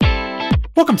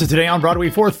Welcome to Today on Broadway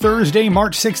for Thursday,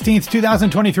 March 16th,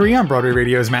 2023. I'm Broadway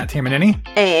Radio's Matt Tamanini.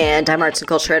 And I'm arts and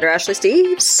culture editor Ashley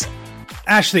Steves.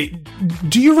 Ashley,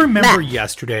 do you remember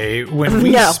yesterday when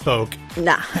we spoke?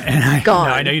 Nah. And Gone.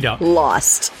 No, I know you don't.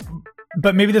 Lost.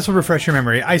 But maybe this will refresh your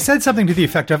memory. I said something to the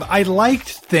effect of, I liked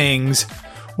things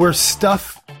where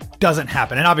stuff doesn't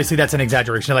happen. And obviously that's an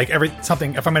exaggeration. Like if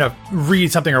I'm going to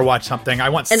read something or watch something, I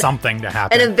want something to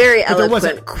happen. And a very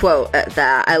eloquent quote at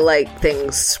that. I like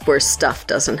things where stuff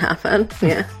doesn't happen.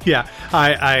 Yeah. Yeah.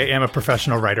 I am a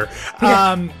professional writer.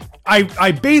 Yeah.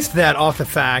 I based that off the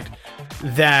fact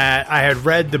that I had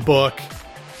read the book,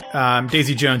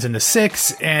 Daisy Jones and the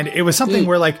Six, and it was something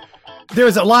where like there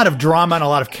was a lot of drama and a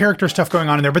lot of character stuff going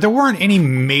on in there, but there weren't any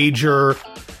major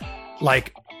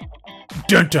like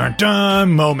dun dun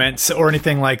dun moments or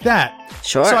anything like that.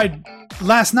 Sure. So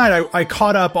last night I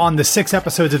caught up on the 6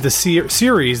 episodes of the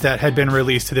series that had been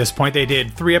released to this point. They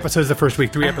did 3 episodes the first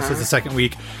week, 3 episodes the second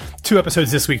week, 2 episodes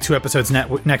this week, 2 episodes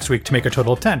next week to make a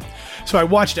total of 10. So I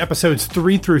watched episodes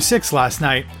 3 through 6 last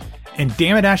night. And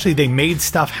damn it, Ashley, they made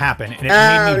stuff happen. And it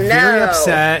made me very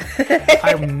upset.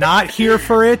 I'm not here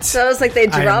for it. So it was like they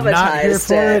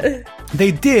dramatized it.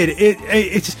 They did.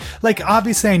 It's just, like,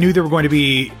 obviously I knew there were going to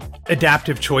be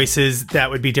adaptive choices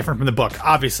that would be different from the book,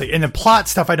 obviously. And the plot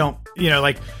stuff, I don't,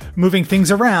 like moving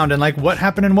things around and like what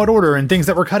happened in what order and things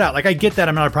that were cut out. Like I get that.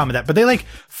 I'm not a problem with that. But they like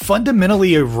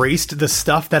fundamentally erased the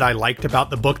stuff that I liked about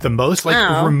the book the most,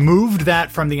 like removed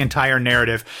that from the entire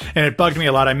narrative. And it bugged me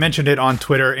a lot. I mentioned it on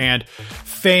Twitter, and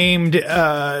famed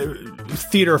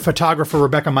theater photographer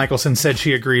Rebecca Michelson said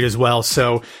she agreed as well.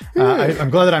 So I'm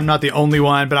glad that I'm not the only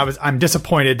one, but I'm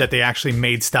disappointed that they actually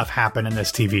made stuff happen in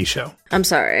this TV show. I'm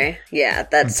sorry. Yeah,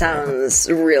 that sounds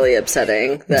really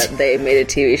upsetting that they made a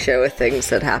TV show with things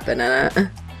that happen in it.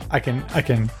 I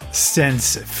can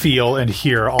sense, feel, and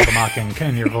hear all the mocking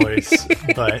in your voice,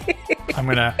 but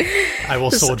I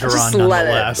will soldier on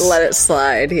nonetheless. Let it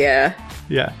slide, yeah.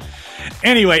 Yeah.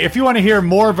 Anyway, if you want to hear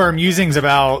more of our musings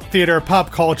about theater,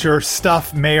 pop culture,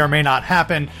 stuff may or may not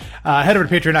happen, head over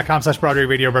to patreon.com/Broadway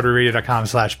Radio,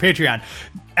 BroadwayRadio.com/Patreon.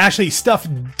 Ashley, stuff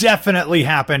definitely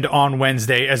happened on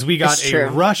Wednesday as we got a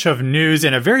rush of news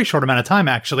in a very short amount of time,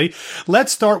 actually.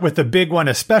 Let's start with the big one,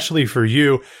 especially for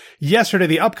you. Yesterday,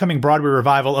 the upcoming Broadway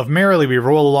revival of Merrily We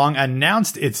Roll Along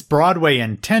announced its Broadway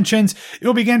intentions. It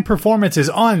will begin performances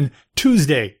on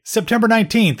Tuesday, September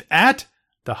 19th at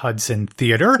the Hudson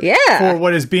Theater for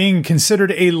what is being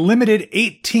considered a limited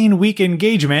 18-week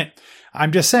engagement.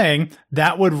 I'm just saying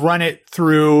that would run it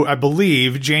through, I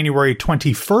believe, January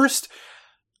 21st.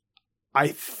 I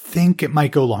think it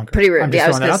might go longer. Pretty rude. Yeah, I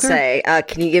was going to say,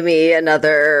 can you give me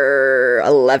another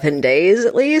 11 days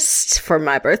at least for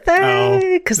my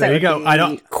birthday? Because there you go. I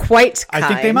don't quite kind. I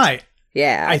think they might.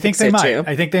 Yeah, I think they might. Too.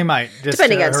 I think they might. Just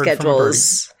depending on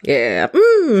schedules. Yeah.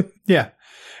 Yeah.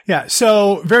 Yeah,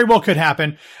 so very well could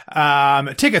happen.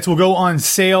 Tickets will go on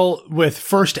sale with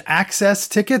first access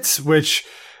tickets, which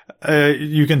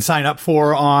you can sign up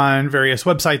for on various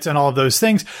websites and all of those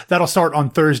things. That'll start on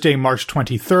Thursday, March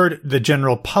 23rd. The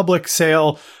general public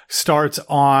sale starts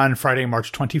on Friday,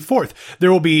 March 24th.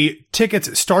 There will be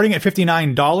tickets starting at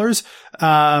 $59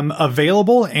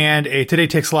 available, and a Today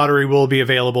Tix lottery will be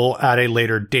available at a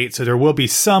later date. So there will be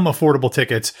some affordable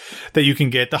tickets that you can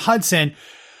get. The Hudson,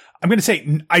 I'm going to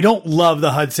say, I don't love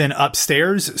the Hudson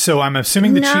upstairs, so I'm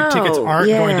assuming the cheap tickets aren't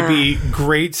going to be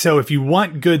great. So if you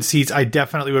want good seats, I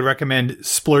definitely would recommend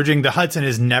splurging. The Hudson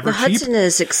is never cheap. The Hudson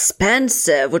is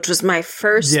expensive, which was my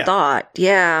first thought.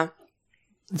 Yeah.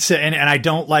 So, and I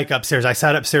don't like upstairs. I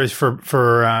sat upstairs for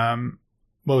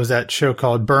what was that show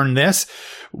called? Burn This.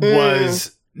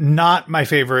 Was not my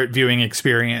favorite viewing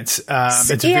experience.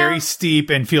 It's very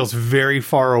steep and feels very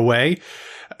far away.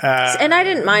 And I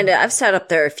didn't mind it. I've sat up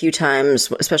there a few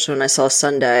times, especially when I saw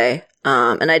Sunday.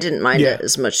 And I didn't mind it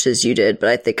as much as you did, but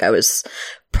I think I was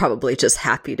probably just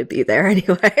happy to be there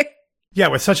anyway. Yeah,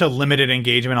 with such a limited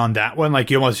engagement on that one,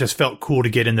 like you almost just felt cool to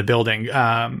get in the building.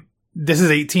 This is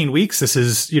 18 weeks. This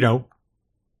is,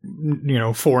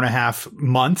 4.5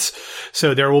 months.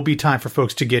 So there will be time for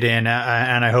folks to get in.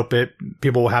 And I hope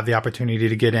people will have the opportunity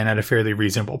to get in at a fairly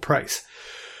reasonable price.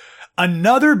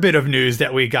 Another bit of news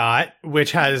that we got,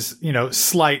 which has,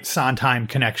 slight Sondheim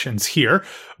connections here,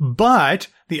 but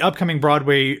the upcoming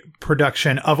Broadway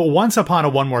production of Once Upon a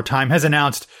One More Time has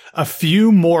announced a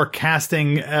few more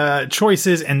casting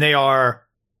choices, and they are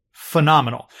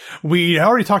phenomenal. We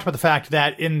already talked about the fact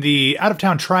that in the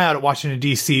out-of-town tryout at Washington,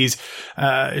 D.C.'s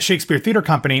Shakespeare Theater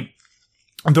Company,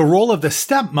 the role of the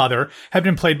stepmother had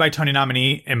been played by Tony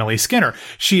nominee Emily Skinner.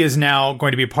 She is now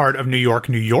going to be part of New York,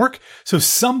 New York. So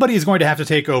somebody is going to have to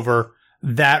take over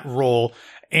that role.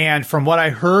 And from what I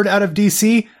heard out of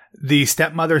DC, the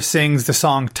stepmother sings the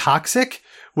song Toxic,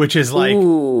 which is like,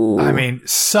 Ooh. I mean,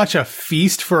 such a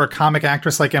feast for a comic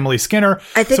actress like Emily Skinner.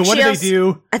 I think so what they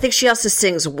do? I think she also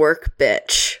sings Work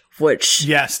Bitch, which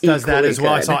yes, does that as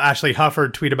well. Good. I saw Ashley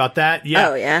Hufford tweet about that. Yeah.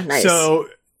 Oh yeah, nice.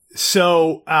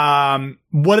 So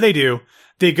what do?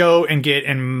 They go and get,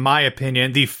 in my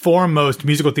opinion, the foremost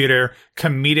musical theater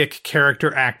comedic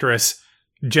character actress,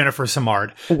 Jennifer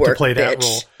Simard, to play that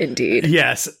role. Indeed.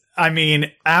 Yes. I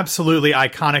mean, absolutely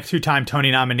iconic 2-time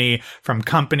Tony nominee from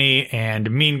Company and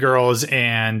Mean Girls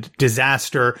and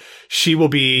Disaster. She will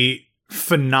be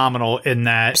phenomenal in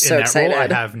that role. I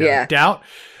have no doubt.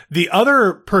 The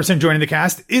other person joining the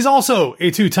cast is also a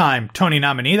 2-time Tony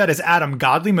nominee. That is Adam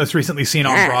Godley, most recently seen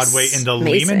on Broadway in the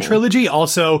Lehman trilogy.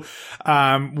 Also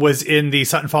was in the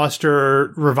Sutton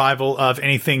Foster revival of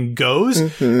Anything Goes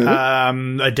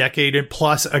a decade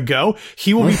plus ago.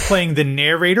 He will be playing the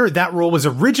narrator. That role was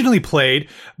originally played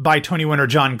by Tony winner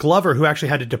John Glover, who actually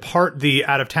had to depart the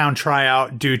out-of-town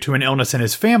tryout due to an illness in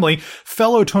his family.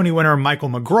 Fellow Tony winner Michael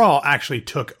McGraw actually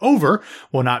took over.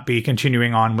 Will not be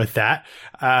continuing on with that.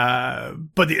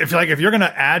 But if you're going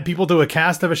to add people to a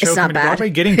cast of a show coming to Broadway,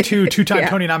 getting two-time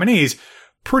Tony nominees,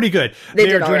 pretty good.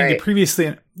 They are joining the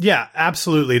previously,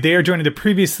 absolutely. They are joining the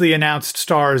previously announced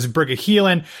stars Briga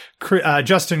Heelan,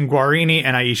 Justin Guarini,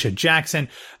 and Aisha Jackson.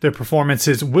 Their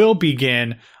performances will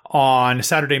begin on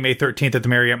Saturday, May 13th at the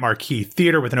Marriott Marquis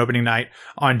Theater with an opening night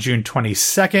on June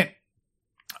 22nd.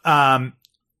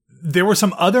 There were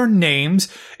some other names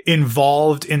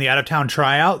involved in the out-of-town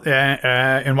tryout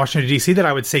in Washington, D.C. that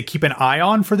I would say keep an eye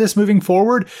on for this moving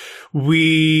forward.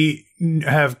 We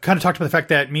have kind of talked about the fact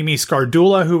that Mimi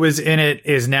Scardula, who was in it,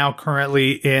 is now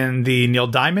currently in the Neil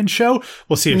Diamond show.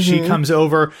 We'll see if she comes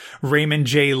over. Raymond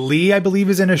J. Lee, I believe,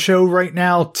 is in a show right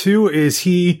now, too. Is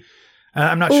he?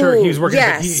 I'm not sure. He was working.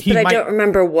 Yes, but I don't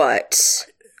remember what.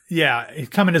 Yeah, he's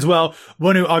coming as well.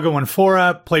 Wonu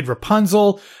Agawanfora played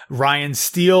Rapunzel. Ryan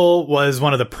Steele was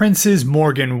one of the princes.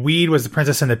 Morgan Weed was the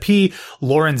Princess and the Pea.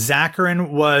 Lauren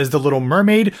Zacharin was the Little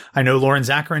Mermaid. I know Lauren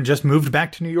Zacharin just moved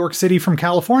back to New York City from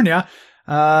California.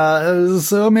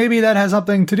 So maybe that has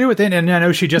something to do with it. And I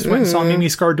know she just went and saw Mimi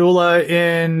Scardula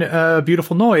in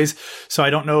Beautiful Noise. So I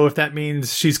don't know if that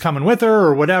means she's coming with her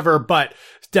or whatever, but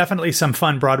definitely some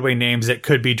fun Broadway names that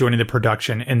could be joining the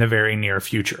production in the very near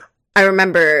future. I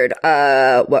remembered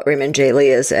what Raymond J. Lee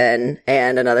is in,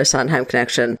 and another Sondheim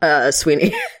connection,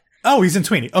 Sweeney. Oh, he's in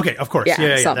Sweeney. Okay, of course.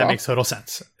 Yeah, that makes total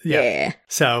sense. Yeah.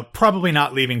 So probably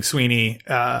not leaving Sweeney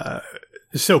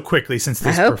so quickly since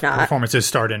this performances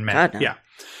start in May. God, no. Yeah.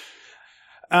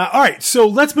 All right, so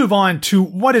let's move on to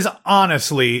what is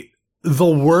honestly the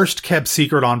worst kept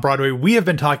secret on Broadway. We have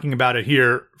been talking about it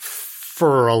here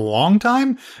for a long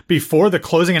time before the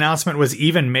closing announcement was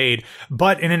even made,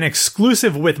 but in an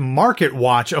exclusive with Market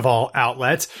Watch of all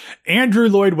outlets, Andrew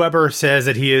Lloyd Webber says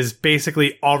that he is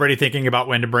basically already thinking about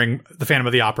when to bring the Phantom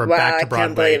of the Opera back to Broadway. I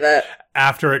can't believe it.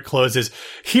 After it closes.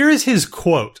 Here is his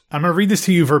quote. I'm going to read this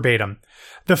to you verbatim.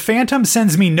 "The Phantom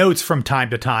sends me notes from time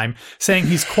to time saying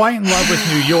he's quite in love with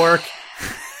New York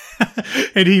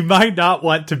and he might not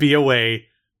want to be away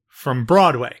from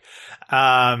Broadway."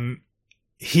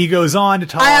 He goes on to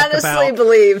talk about... I honestly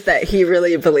believe that he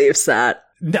really believes that.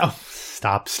 No,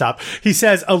 stop. He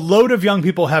says, "A load of young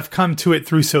people have come to it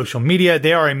through social media.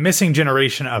 They are a missing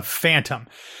generation of Phantom."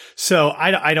 So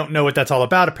I don't know what that's all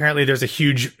about. Apparently there's a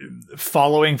huge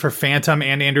following for Phantom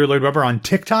and Andrew Lloyd Webber on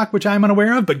TikTok, which I'm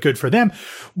unaware of, but good for them.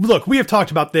 Look, we have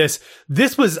talked about this.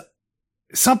 This was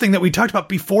something that we talked about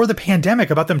before the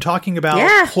pandemic, about them talking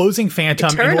about closing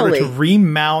Phantom in order to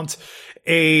remount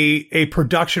a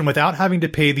production without having to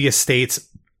pay the estates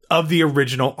of the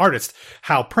original artist.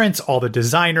 Hal Prince, all the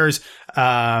designers,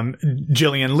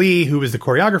 Gillian Lee, who was the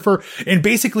choreographer, and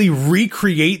basically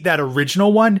recreate that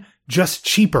original one just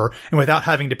cheaper and without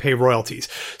having to pay royalties.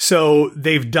 So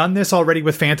they've done this already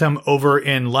with Phantom over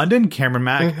in London. Cameron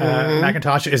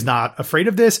McIntosh is not afraid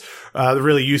of this. The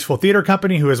really useful theater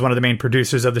company, who is one of the main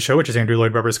producers of the show, which is Andrew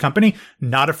Lloyd Webber's company,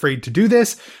 not afraid to do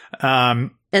this.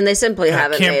 And they simply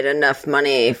haven't made enough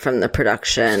money from the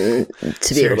production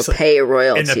to be able to pay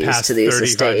royalties to these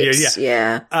estates.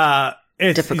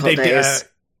 Difficult days.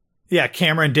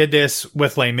 Cameron did this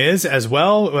with Les Mis as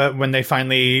well when they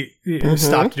finally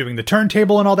stopped doing the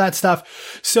turntable and all that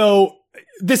stuff. So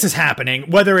this is happening.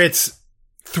 Whether it's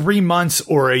 3 months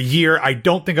or a year, I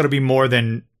don't think it'll be more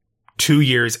than 2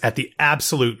 years at the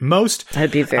absolute most.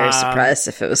 I'd be very surprised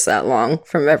if it was that long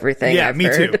from everything I've me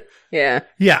heard. Too.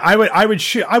 Yeah, I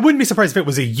wouldn't be surprised if it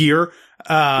was a year.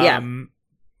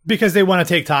 because they want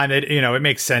to take time. It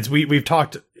makes sense. We've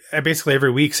talked basically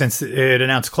every week since it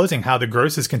announced closing how the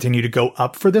grosses continue to go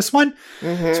up for this one.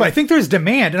 Mm-hmm. So I think there's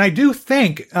demand, and I do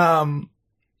think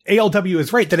ALW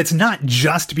is right that it's not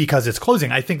just because it's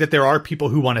closing. I think that there are people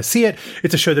who want to see it.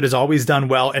 It's a show that has always done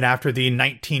well, and after the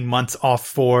 19 months off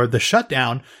for the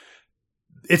shutdown,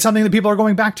 it's something that people are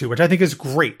going back to, which I think is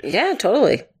great. Yeah,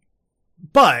 totally.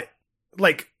 But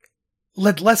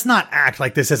let's not act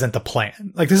like this isn't the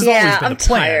plan. Like, this has always been the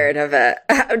plan. I'm tired of it.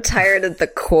 I'm tired of the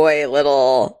coy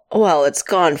little, well, it's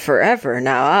gone forever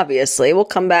now, obviously. We'll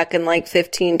come back in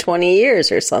 15, 20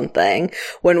 years or something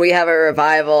when we have a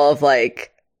revival of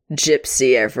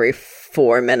Gypsy every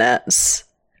 4 minutes.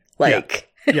 Yeah.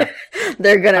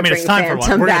 They're going to bring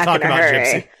Phantom back in a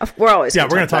hurry. Gypsy. We're always going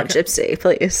to talk about Gypsy,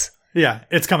 please. Yeah,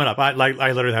 it's coming up. I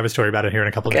literally have a story about it here in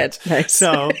a couple of minutes. Nice.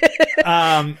 So,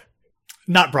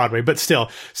 not Broadway, but still.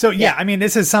 So yeah, I mean,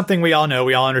 this is something we all know.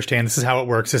 We all understand. This is how it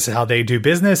works. This is how they do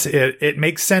business. It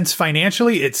makes sense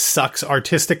financially. It sucks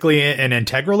artistically and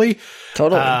integrally.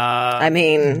 Totally.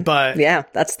 But yeah,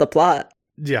 that's the plot.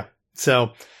 Yeah.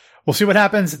 So we'll see what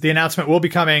happens. The announcement will be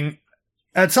coming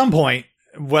at some point.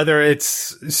 Whether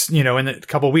it's, in a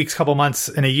couple weeks, couple months,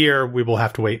 in a year, we will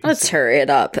have to wait. Let's hurry it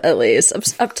up, at least.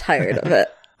 I'm tired of it.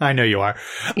 I know you are.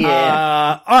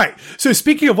 Yeah. All right. So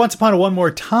speaking of Once Upon a One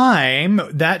More Time,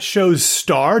 that show's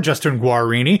star, Justin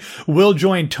Guarini, will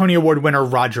join Tony Award winner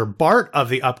Roger Bart of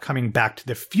the upcoming Back to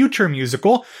the Future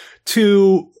musical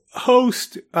to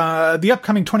host the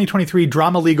upcoming 2023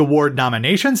 Drama League Award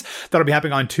nominations. That'll be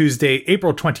happening on Tuesday,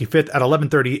 April 25th at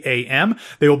 11:30 a.m.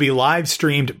 They will be live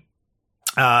streamed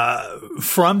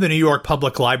from the New York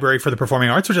Public Library for the Performing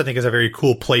Arts, which I think is a very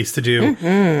cool place to do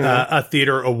a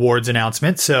theater awards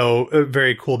announcement. So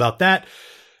very cool about that.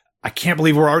 I can't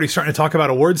believe we're already starting to talk about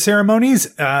award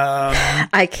ceremonies.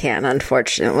 I can,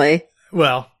 unfortunately.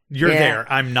 Well, you're there.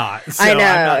 I'm not. So I'm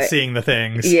not seeing the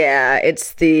things. Yeah,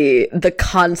 it's the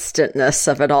constantness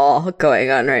of it all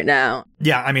going on right now.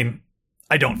 Yeah, I mean,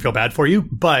 I don't feel bad for you,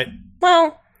 but...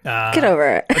 Well... get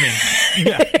over it. I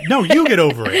mean, no, you get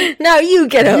over it. No, you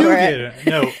get over it.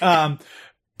 No,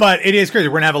 but it is crazy.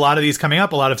 We're going to have a lot of these coming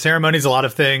up, a lot of ceremonies, a lot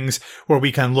of things where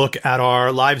we can look at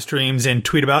our live streams and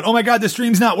tweet about, oh my God, the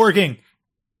stream's not working.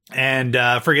 And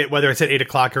forget whether it's at 8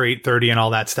 o'clock or 8:30 and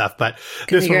all that stuff. But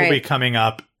this one will be coming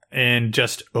up in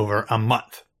just over a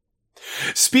month.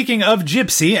 Speaking of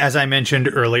Gypsy, as I mentioned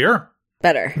earlier,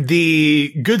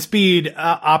 the Goodspeed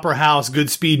Opera House,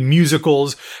 Goodspeed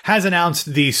Musicals, has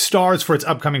announced the stars for its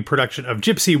upcoming production of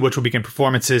Gypsy, which will begin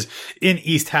performances in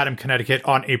East Haddam, Connecticut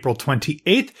on April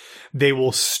 28th. They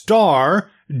will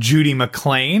star Judy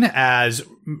McLean as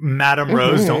Madame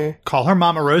Rose. Don't call her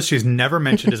Mama Rose. She's never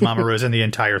mentioned as Mama Rose in the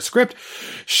entire script.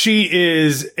 She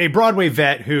is a Broadway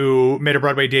vet who made a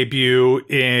Broadway debut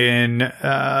in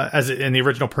the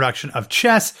original production of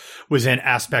Chess, was in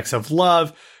Aspects of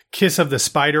Love, Kiss of the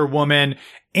Spider Woman,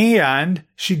 and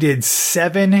she did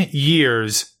 7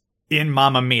 years in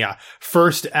Mamma Mia.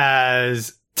 First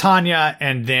as Tanya,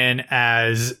 and then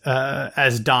as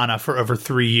Donna for over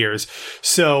 3 years.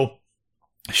 So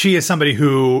she is somebody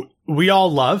who we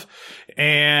all love,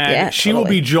 and she will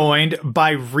be joined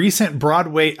by recent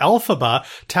Broadway Elphaba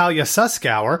Talia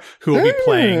Suskauer, who will be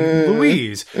playing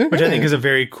Louise, which I think is a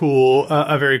very cool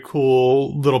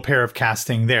little pair of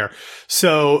casting there.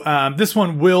 So this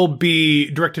one will be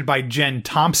directed by Jen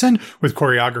Thompson, with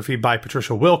choreography by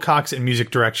Patricia Wilcox and music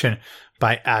direction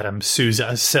by Adam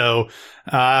Souza. So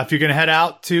if you're going to head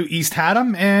out to East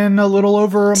Haddam in a little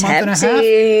over a month and a half,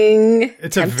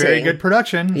 it's a very good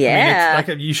production. Yeah. I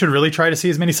mean, you should really try to see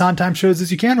as many Sondheim shows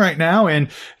as you can right now. And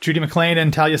Judy McLean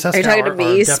and Talia Suskauer. Are you talking to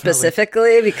me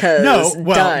specifically? Because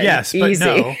yes, but easy.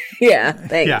 no. Yeah,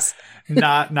 thanks.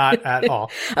 Yeah. Not at all.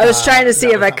 I was trying to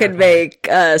see if I could make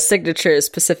Signature's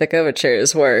Pacific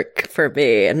Overtures work for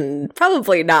me, and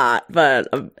probably not, but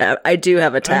I do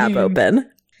have a tab open.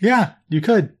 Yeah, you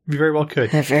could. You very well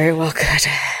could. I very well could.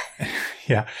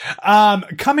 Yeah.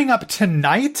 Coming up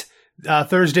tonight,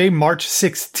 Thursday, March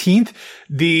 16th,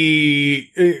 the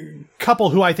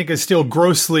couple who I think is still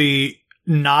grossly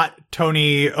not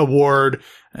Tony Award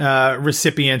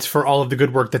recipients for all of the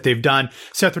good work that they've done,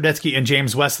 Seth Rudetsky and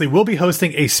James Wesley, will be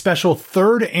hosting a special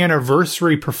 3rd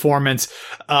anniversary performance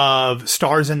of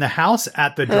Stars in the House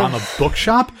at the Drama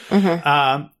Bookshop.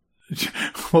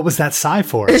 What was that sigh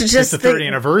for? Just the 3rd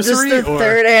anniversary? Just the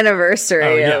 3rd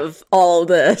anniversary of all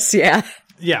this, yeah.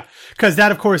 Yeah, because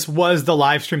that, of course, was the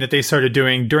live stream that they started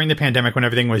doing during the pandemic when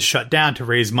everything was shut down to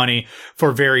raise money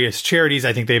for various charities.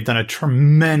 I think they've done a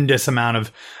tremendous amount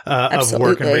of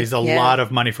work and raised a lot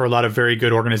of money for a lot of very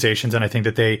good organizations. And I think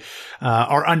that they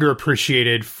are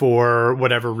underappreciated for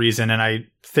whatever reason. And I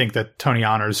think that Tony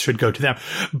honors should go to them.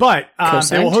 But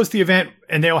they will host the event,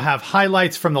 and they will have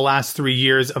highlights from the last 3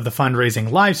 years of the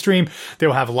fundraising live stream. They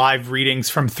will have live readings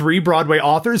from 3 Broadway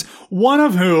authors, one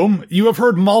of whom you have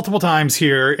heard multiple times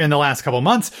here in the last couple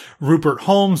months. Rupert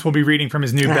Holmes will be reading from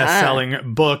his new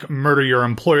best-selling book, Murder Your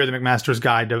Employer, The McMaster's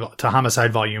Guide to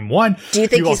Homicide, Volume 1. Do you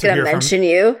think he's going to mention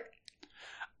you?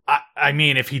 I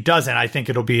mean, if he doesn't, I think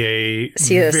it'll be a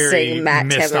very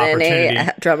missed opportunity.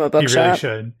 At Drama Bookshop. He really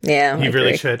should. Yeah, he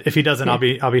really should. If he doesn't, I'll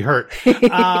be hurt.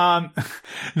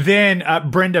 Then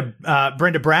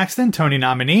Brenda Braxton, Tony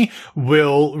nominee,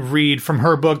 will read from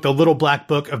her book, The Little Black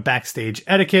Book of Backstage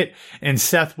Etiquette, and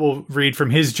Seth will read from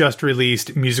his just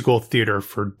released musical Theater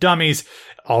for Dummies,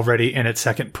 already in its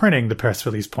second printing, the press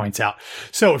release points out.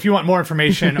 So if you want more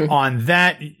information on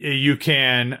that, you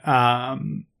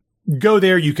can go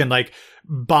there. You can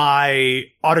buy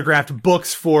autographed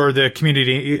books for the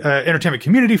community entertainment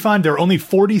community fund. There are only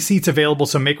 40 seats available,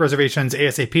 so make reservations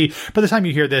ASAP. By the time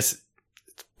you hear this,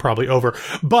 it's probably over.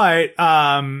 But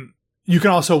you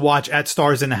can also watch at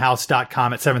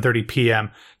starsinthehouse.com at 7:30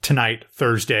 p.m. tonight,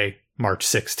 Thursday, March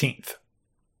 16th.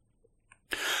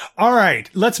 All right,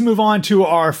 let's move on to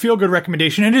our feel-good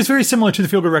recommendation. It is very similar to the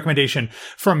feel-good recommendation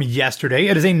from yesterday.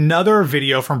 It is another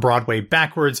video from Broadway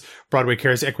Backwards, Broadway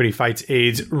Cares, Equity Fights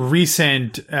AIDS,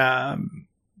 recent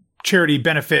charity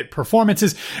benefit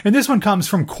performances. And this one comes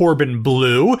from Corbin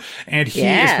Bleu, and he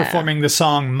is performing the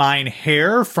song Mine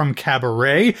Hair from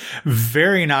Cabaret.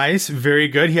 Very nice, very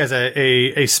good. He has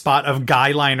a spot of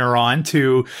guy liner on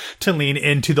to lean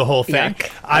into the whole thing.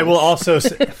 Yuck. I will also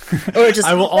say, or just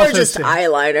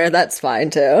eyeliner. That's fine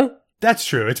too. That's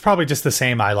true. It's probably just the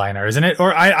same eyeliner, isn't it?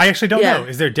 Or I actually don't know.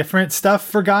 Is there different stuff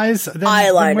for guys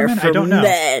than women? For I don't know.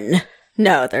 Men.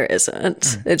 No, there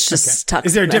isn't. It's just toxic.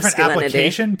 Is there a different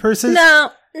application purposes?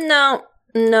 No.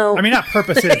 I mean, not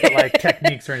purposes, but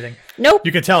techniques or anything. Nope.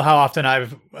 You can tell how often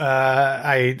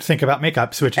I think about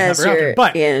makeup, which is never often.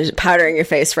 But powdering your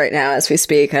face right now as we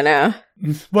speak. I know.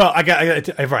 Well, I got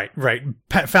right.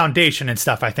 Foundation and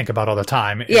stuff I think about all the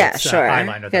time. Yeah, sure.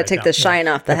 Eyeliner. Gotta take the shine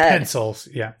off the head. Pencils.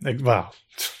 Yeah. Well,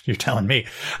 you're telling me.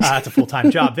 It's a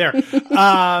full-time job there.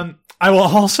 I will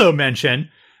also mention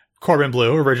Corbin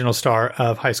Bleu, original star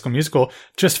of High School Musical,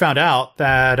 just found out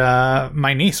that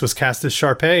my niece was cast as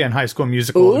Sharpay in High School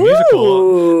Musical.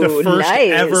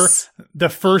 The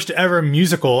first ever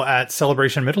musical at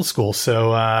Celebration Middle School.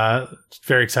 So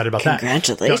very excited about that.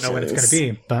 Congratulations. Don't know when it's going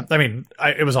to be, but I mean,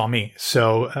 it was all me.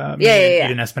 So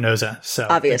Eden Espinosa. So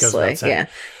obviously,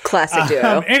 classic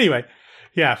duo. Anyway.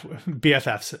 Yeah,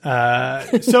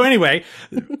 BFFs. So anyway,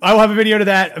 I will have a video to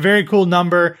that. A very cool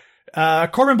number.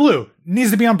 Corbin Bleu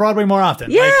needs to be on Broadway more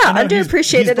often. Yeah, I do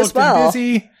appreciate it as well.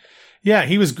 Busy. Yeah,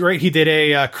 he was great. He did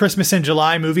a Christmas in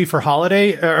July movie for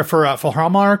for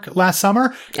Hallmark last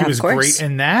summer. He was great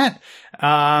in that.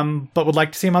 But would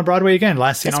like to see him on Broadway again.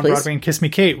 Last seen on Broadway in Kiss Me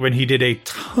Kate when he did a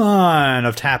ton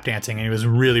of tap dancing, and he was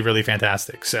really, really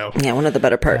fantastic. So yeah, one of the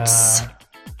better parts.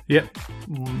 Yep.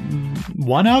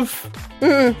 One of?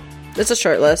 It's a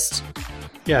short list.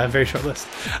 Yeah, a very short list.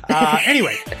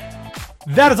 Anyway.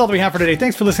 That is all that we have for today.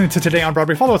 Thanks for listening to Today on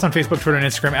Broadway. Follow us on Facebook, Twitter, and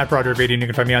Instagram at Broadway Radio. And you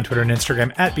can find me on Twitter and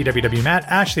Instagram at BWWMatt.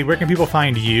 Ashley, where can people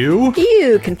find you?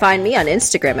 You can find me on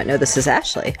Instagram at No This Is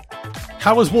Ashley.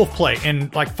 How was Wolf Play in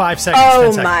 5 seconds?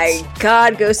 Oh my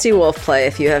God. Go see Wolf Play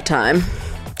if you have time.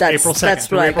 April 2nd.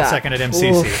 That's what April 2nd at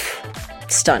MCC. Oof.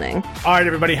 Stunning. All right,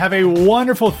 everybody. Have a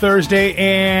wonderful Thursday.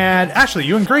 And Ashley,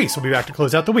 you and Grace will be back to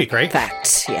close out the week, right?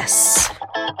 Fact. Yes.